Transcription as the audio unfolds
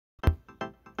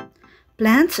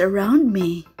Plants around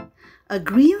me. A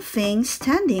green thing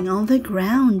standing on the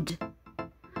ground.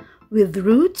 With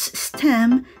roots,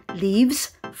 stem, leaves,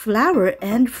 flower,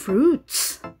 and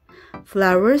fruits.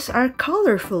 Flowers are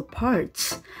colorful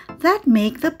parts that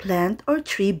make the plant or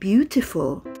tree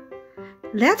beautiful.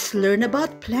 Let's learn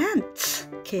about plants,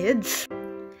 kids.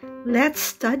 Let's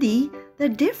study the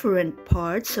different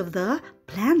parts of the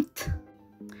plant.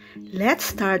 Let's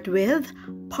start with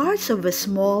parts of a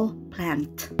small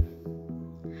plant.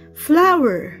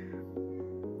 Flower,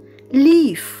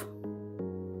 leaf,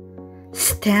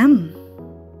 stem,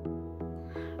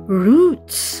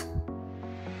 roots.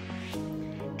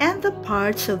 And the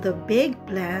parts of the big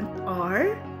plant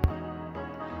are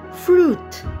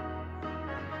fruit,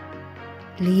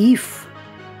 leaf,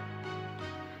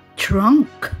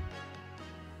 trunk,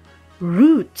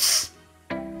 roots.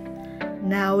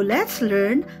 Now let's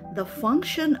learn the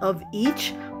function of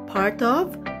each part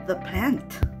of the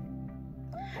plant.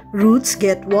 Roots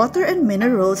get water and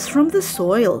minerals from the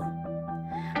soil.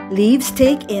 Leaves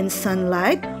take in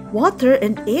sunlight, water,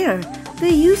 and air.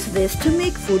 They use this to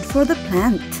make food for the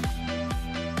plant.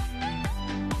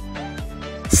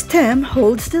 Stem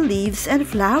holds the leaves and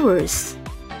flowers.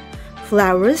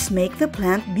 Flowers make the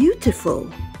plant beautiful.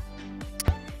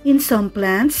 In some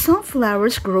plants, some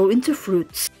flowers grow into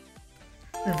fruits.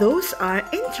 Those are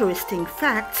interesting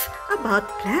facts about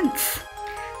plants.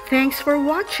 Thanks for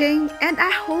watching, and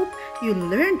I hope you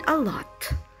learned a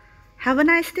lot. Have a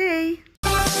nice day.